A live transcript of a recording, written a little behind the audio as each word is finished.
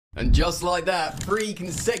And just like that, 3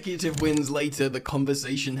 consecutive wins later, the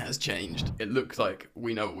conversation has changed. It looks like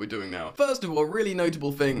we know what we're doing now. First of all, a really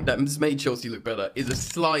notable thing that has made Chelsea look better is a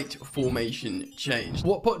slight formation change.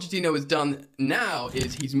 What Pochettino has done now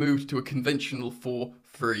is he's moved to a conventional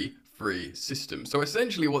 4-3-3 system. So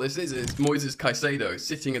essentially what this is Moises Caicedo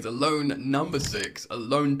sitting as a lone number 6, a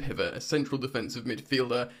lone pivot, a central defensive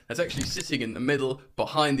midfielder that's actually sitting in the middle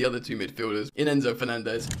behind the other 2 midfielders in Enzo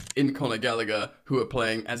Fernandez, in Conor Gallagher, who are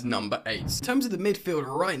playing as number 8. In terms of the midfield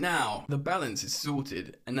right now, the balance is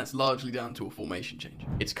sorted, and that's largely down to a formation change.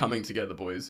 It's coming together, boys.